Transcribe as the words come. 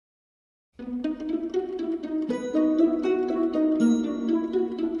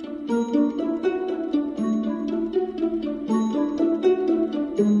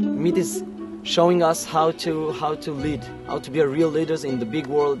Meet is showing us how to lead, how to be a real leaders in the big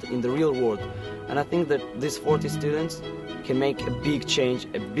world, in the real world. And I think that these 40 students can make a big change,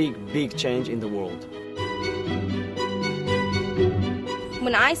 a big change in the world.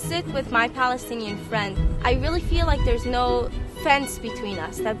 When I sit with my Palestinian friend, I really feel like there's no fence between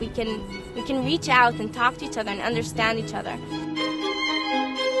us, that we can reach out and talk to each other and understand each other.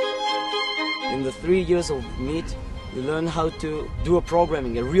 In the 3 years of Meet, we learn how to do a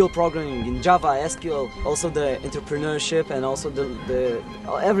programming, a real programming in Java, SQL, also the entrepreneurship and also the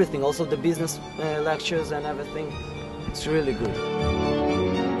everything, also the business lectures and everything. It's really good.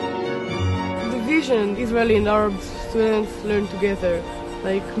 The vision Israeli and Arab students learn together,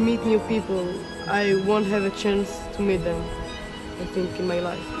 like meet new people. I won't have a chance to meet them, I think, in my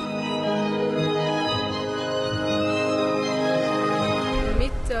life.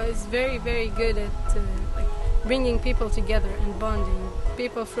 Meet is very good at bringing people together and bonding.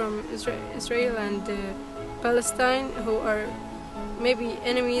 People from Israel and Palestine who are maybe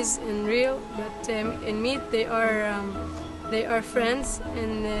enemies in real, but in Meet they are friends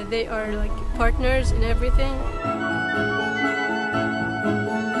and they are like partners in everything.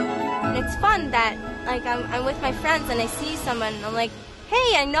 And it's fun that like I'm with my friends and I see someone and I'm like,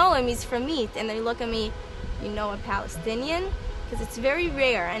 hey, I know him, he's from Meet, and they look at me, you know a Palestinian? Because it's very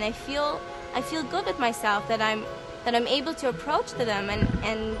rare, and I feel good with myself that I'm able to approach to them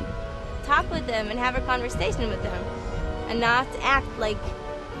and talk with them and have a conversation with them, and not act like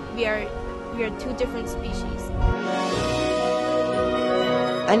we are two different species.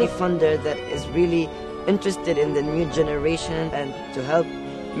 Any funder that is really interested in the new generation and to help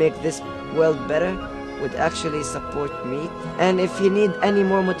make this world better would actually support Meet. And if you need any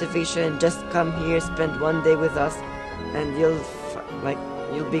more motivation, just come here, spend one day with us, and you'll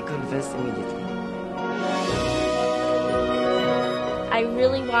be convinced immediately. I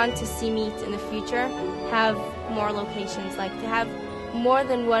really want to see Meet in the future have more locations, like to have more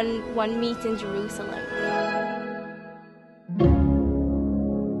than one Meet in Jerusalem.